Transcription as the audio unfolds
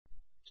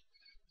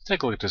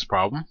take a look at this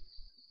problem.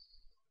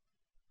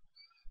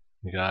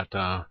 We got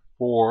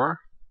 4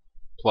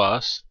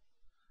 plus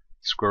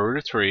square root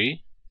of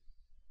 3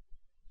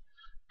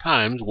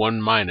 times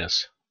 1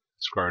 minus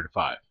square root of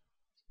 5.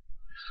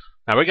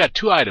 Now we got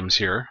two items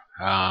here.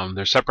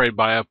 They're separated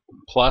by a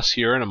plus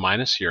here and a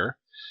minus here.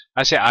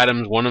 I say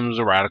items, one of them is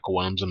a radical,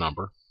 one of them is a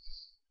number.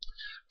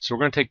 So we're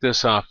going to take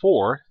this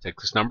 4, take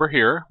this number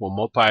here, we'll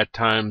multiply it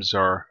times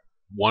our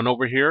 1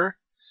 over here,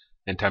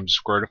 and times the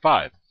square root of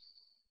 5.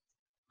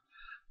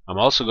 I'm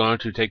also going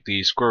to take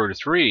the square root of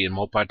 3 and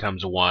multiply it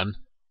times 1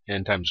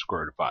 and times the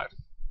square root of 5.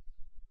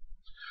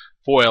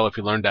 FOIL if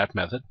you learned that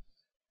method.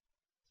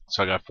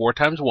 So I got 4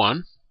 times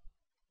 1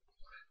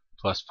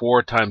 plus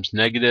 4 times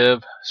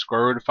negative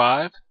square root of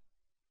 5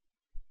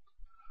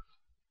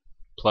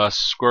 plus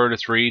square root of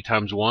 3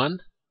 times 1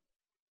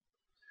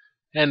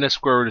 and the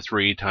square root of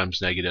 3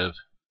 times negative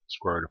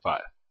square root of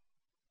 5.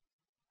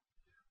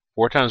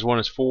 4 times 1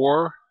 is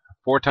 4.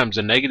 4 times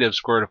the negative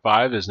square root of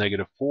 5 is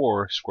negative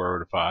 4 square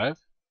root of 5.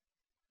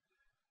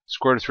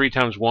 Square root of 3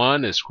 times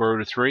 1 is square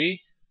root of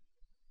 3.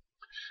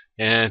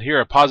 And here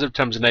a positive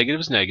times a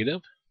negative is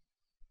negative.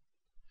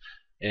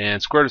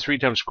 And square root of 3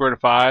 times square root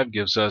of 5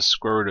 gives us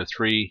square root of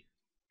 3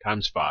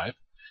 times 5.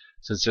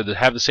 Since they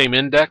have the same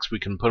index, we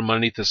can put them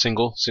underneath a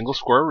single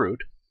square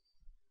root,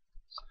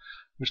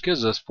 which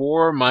gives us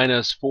 4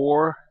 minus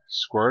 4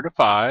 square root of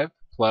 5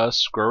 plus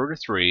square root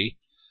of 3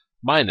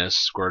 minus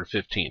square root of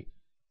 15.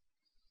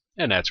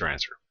 And that's our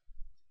answer.